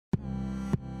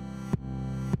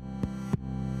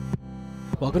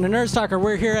Welcome to Nerd Stalker.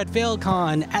 We're here at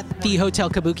FailCon at the Hotel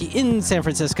Kabuki in San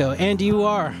Francisco, and you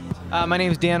are? My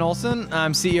name is Dan Olsen.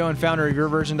 I'm CEO and founder of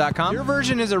YourVersion.com.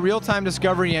 YourVersion is a real-time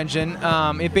discovery engine.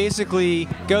 It basically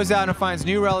goes out and finds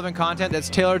new relevant content that's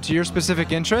tailored to your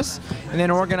specific interests, and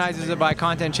then organizes it by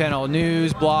content channel: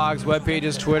 news, blogs, web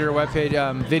pages, Twitter, web page,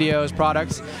 videos,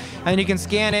 products. And you can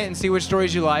scan it and see which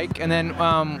stories you like. And then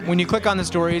when you click on the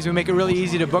stories, we make it really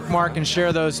easy to bookmark and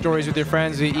share those stories with your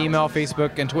friends via email,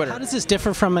 Facebook, and Twitter. How does this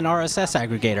differ from an RSS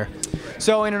aggregator?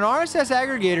 So in an RSS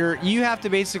aggregator, you have to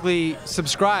basically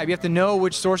subscribe. You have to know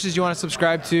which sources you want to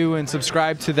subscribe to and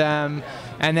subscribe to them.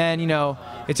 And then, you know,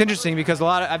 it's interesting because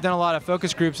I've done a lot of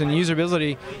focus groups and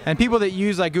usability, and people that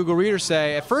use like Google Reader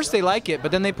say at first they like it,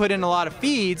 but then they put in a lot of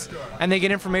feeds and they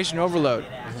get information overload.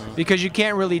 Because you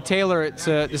can't really tailor it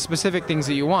to the specific things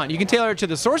that you want. You can tailor it to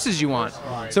the sources you want.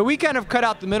 So we kind of cut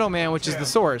out the middleman, which is the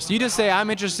source. You just say, I'm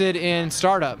interested in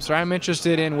startups, or I'm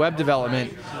interested in web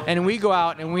development, and we go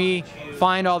out and we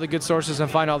find all the good sources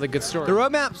and find all the good stories. The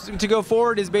roadmap to go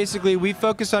forward is basically we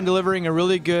focus on delivering a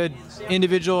really good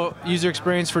individual user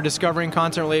experience for discovering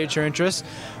content related to your interests.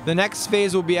 The next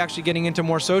phase will be actually getting into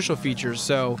more social features.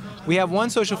 So we have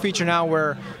one social feature now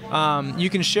where you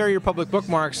can share your public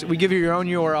bookmarks. We give you your own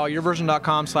URL,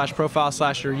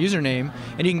 YourVersion.com/profile/your username,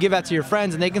 and you can give that to your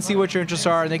friends, and they can see what your interests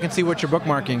are, and they can see what you're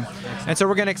bookmarking. And so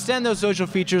we're going to extend those social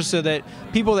features so that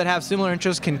people that have similar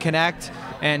interests can connect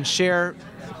and share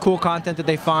cool content that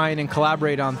they find and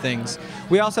collaborate on things.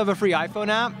 We also have a free iPhone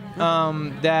app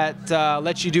that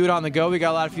lets you do it on the go. We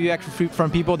got a lot of feedback from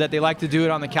people that they like to do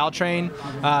it on the Caltrain.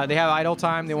 They have idle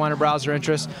time, they want to browse their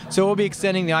interests. So we'll be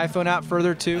extending the iPhone app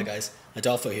further too. Hi guys,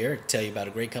 Adolfo here to tell you about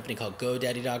a great company called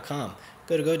GoDaddy.com.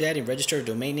 Go to GoDaddy, register a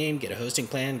domain name, get a hosting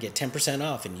plan, get 10%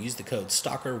 off, and use the code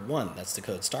STALKER1. That's the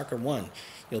code STALKER1.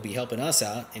 You'll be helping us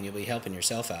out, and you'll be helping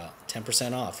yourself out.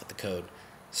 10% off with the code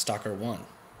STALKER1.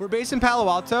 We're based in Palo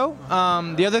Alto.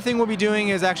 The other thing we'll be doing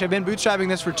is actually I've been bootstrapping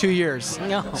this for 2 years.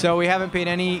 No. So we haven't paid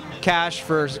any cash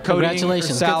for coding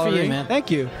Congratulations. or salary. Good for you, man.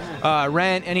 Thank you.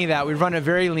 Rent, any of that. We run it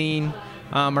very lean.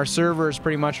 Our server is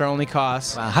pretty much our only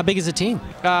cost. Wow. How big is the team?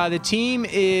 The team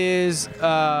is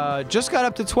just got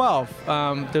up to 12.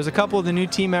 There's a couple of the new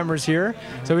team members here.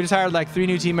 So we just hired like 3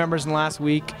 new team members in the last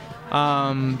week.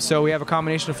 So we have a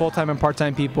combination of full-time and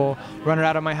part-time people, run it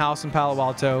out of my house in Palo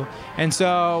Alto. And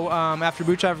so after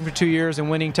bootstrapping for 2 years and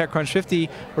winning TechCrunch 50,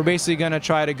 we're basically going to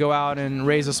try to go out and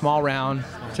raise a small round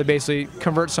to basically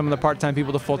convert some of the part-time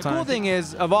people to full-time. The cool thing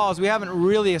is we haven't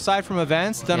really, aside from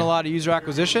events, done a lot of user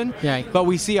acquisition, but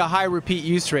we see a high repeat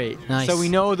use rate. Nice. So we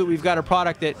know that we've got a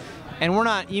product that, and we're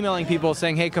not emailing people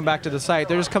saying, hey, come back to the site.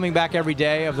 They're just coming back every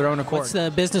day of their own accord. What's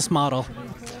the business model?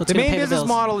 The main business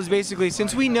model is basically,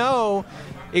 since we know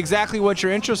exactly what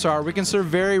your interests are, we can serve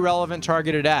very relevant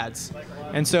targeted ads.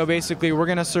 And so basically we're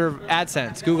going to serve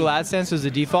AdSense. Google AdSense is the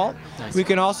default. Nice. We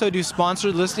can also do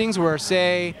sponsored listings where,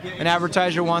 say, an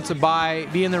advertiser wants to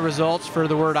be in the results for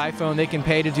the word iPhone, they can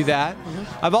pay to do that.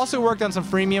 I've also worked on some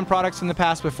freemium products in the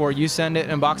past before, YouSendIt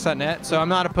and Box.net, so I'm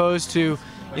not opposed to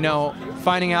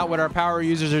finding out what our power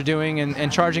users are doing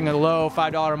and charging a low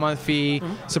 $5 a month fee,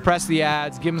 suppress the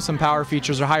ads, give them some power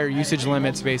features or higher usage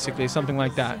limits, basically, something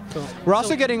like that. Cool. We're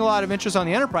also getting a lot of interest on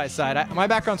the enterprise side. My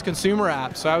background's consumer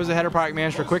apps, so I was the head of product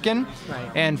manager for Quicken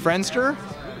and Friendster.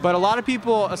 But a lot of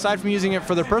people, aside from using it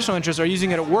for their personal interests, are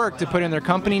using it at work to put in their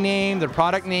company name, their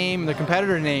product name, their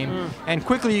competitor name, and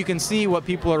quickly you can see what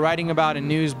people are writing about in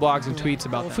news, blogs, and tweets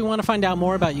about them. If we want to find out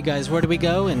more about you guys, where do we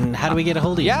go and how do we get a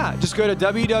hold of you? Yeah, just go to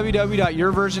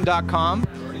www.yourversion.com.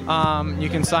 You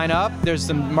can sign up. There's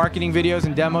some marketing videos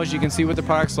and demos. You can see what the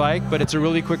product's like, but it's a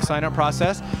really quick sign-up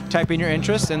process. Type in your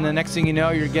interests, and the next thing you know,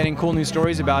 you're getting cool new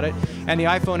stories about it. And the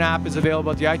iPhone app is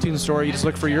available at the iTunes Store. You just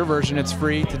look for YourVersion. It's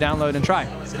free to download and try.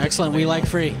 Excellent. We like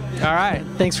free. All right.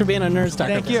 Thanks for being on Nerd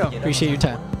Stalker. Thank you. Appreciate your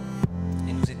time.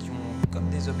 Et nous étions comme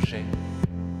des objets